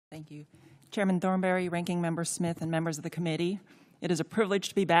Thank you. Chairman Thornberry, Ranking Member Smith, and members of the committee. It is a privilege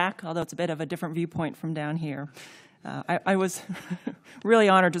to be back, although it's a bit of a different viewpoint from down here. I was really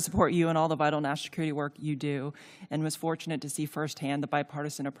honored to support you in all the vital national security work you do, and was fortunate to see firsthand the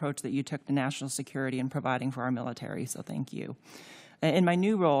bipartisan approach that you took to national security and providing for our military, so thank you. In my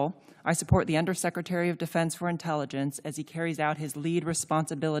new role, I support the Undersecretary of Defense for Intelligence as he carries out his lead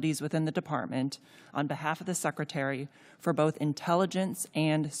responsibilities within the department on behalf of the Secretary for both intelligence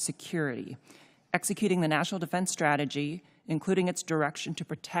and security, executing the National Defense Strategy, including its direction to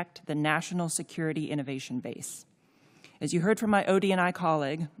protect the national security innovation base. As you heard from my OD&I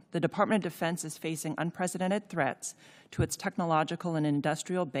colleague, the Department of Defense is facing unprecedented threats to its technological and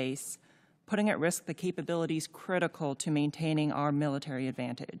industrial base, putting at risk the capabilities critical to maintaining our military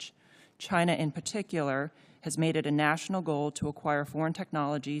advantage. China, in particular, has made it a national goal to acquire foreign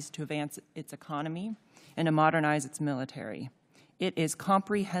technologies to advance its economy and to modernize its military. It is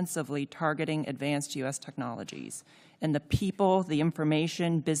comprehensively targeting advanced U.S. technologies and the people, the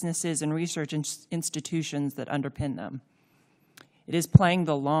information, businesses, and research institutions that underpin them. It is playing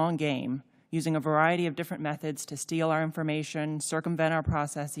the long game, using a variety of different methods to steal our information, circumvent our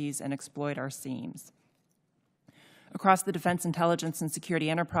processes, and exploit our seams. Across the defense, intelligence, and security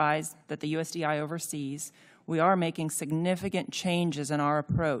enterprise that the USDI oversees, we are making significant changes in our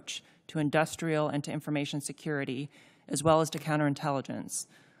approach to industrial and to information security, as well as to counterintelligence.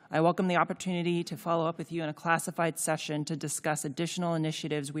 I welcome the opportunity to follow up with you in a classified session to discuss additional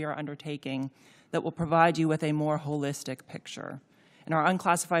initiatives we are undertaking that will provide you with a more holistic picture. In our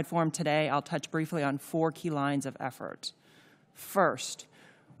unclassified forum today, I'll touch briefly on 4 key lines of effort. First,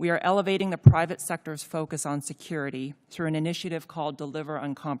 we are elevating the private sector's focus on security through an initiative called Deliver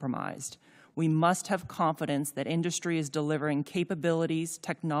Uncompromised. We must have confidence that industry is delivering capabilities,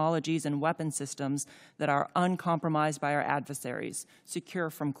 technologies, and weapon systems that are uncompromised by our adversaries, secure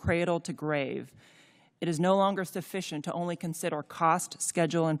from cradle to grave. It is no longer sufficient to only consider cost,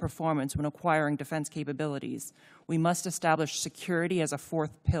 schedule, and performance when acquiring defense capabilities. We must establish security as a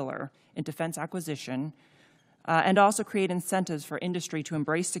 4th pillar in defense acquisition, and also create incentives for industry to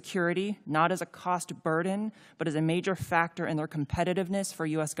embrace security, not as a cost burden, but as a major factor in their competitiveness for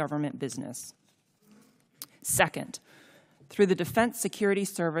U.S. government business. Second, through the Defense Security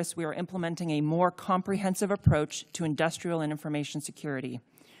Service, we are implementing a more comprehensive approach to industrial and information security.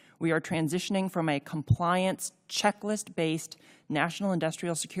 We are transitioning from a compliance checklist-based national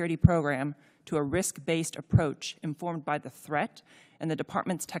industrial security program to a risk-based approach informed by the threat and the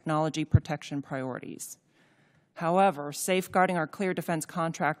department's technology protection priorities. However, safeguarding our clear defense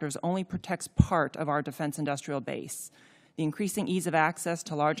contractors only protects part of our defense industrial base. The increasing ease of access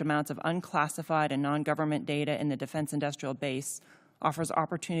to large amounts of unclassified and non-government data in the defense industrial base offers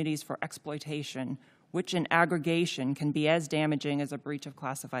opportunities for exploitation, which in aggregation can be as damaging as a breach of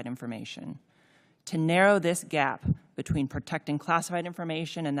classified information. To narrow this gap between protecting classified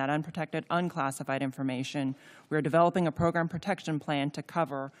information and that unprotected unclassified information, we are developing a program protection plan to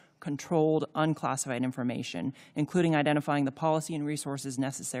cover controlled unclassified information, including identifying the policy and resources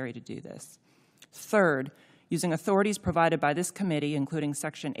necessary to do this. Third, using authorities provided by this committee, including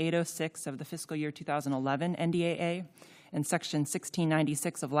Section 806 of the fiscal year 2011 NDAA and Section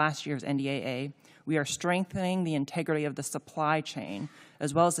 1696 of last year's NDAA, we are strengthening the integrity of the supply chain,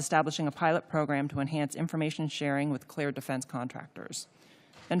 as well as establishing a pilot program to enhance information sharing with clear defense contractors.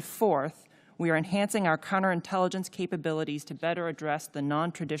 And fourth, we are enhancing our counterintelligence capabilities to better address the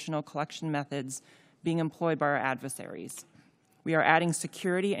non-traditional collection methods being employed by our adversaries. We are adding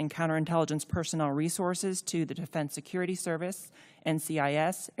security and counterintelligence personnel resources to the Defense Security Service,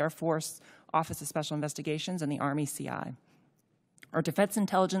 NCIS, Air Force, Office of Special Investigations, and the Army CI. Our defense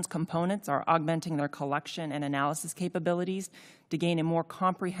intelligence components are augmenting their collection and analysis capabilities to gain a more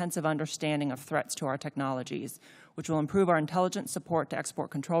comprehensive understanding of threats to our technologies, which will improve our intelligence support to export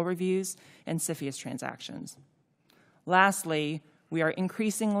control reviews and CFIUS transactions. Lastly, we are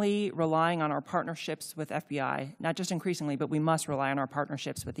increasingly relying on our partnerships with FBI, not just increasingly, but we must rely on our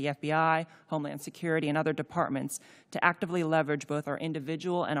partnerships with the FBI, Homeland Security, and other departments to actively leverage both our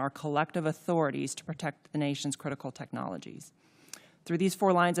individual and our collective authorities to protect the nation's critical technologies. Through these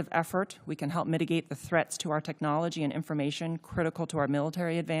 4 lines of effort, we can help mitigate the threats to our technology and information critical to our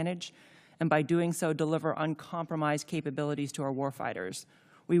military advantage, and by doing so, deliver uncompromised capabilities to our warfighters.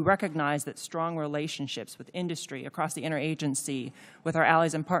 We recognize that strong relationships with industry across the interagency, with our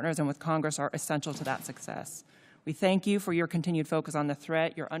allies and partners, and with Congress are essential to that success. We thank you for your continued focus on the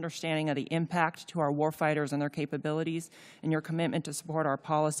threat, your understanding of the impact to our warfighters and their capabilities, and your commitment to support our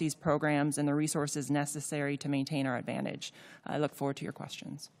policies, programs, and the resources necessary to maintain our advantage. I look forward to your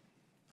questions.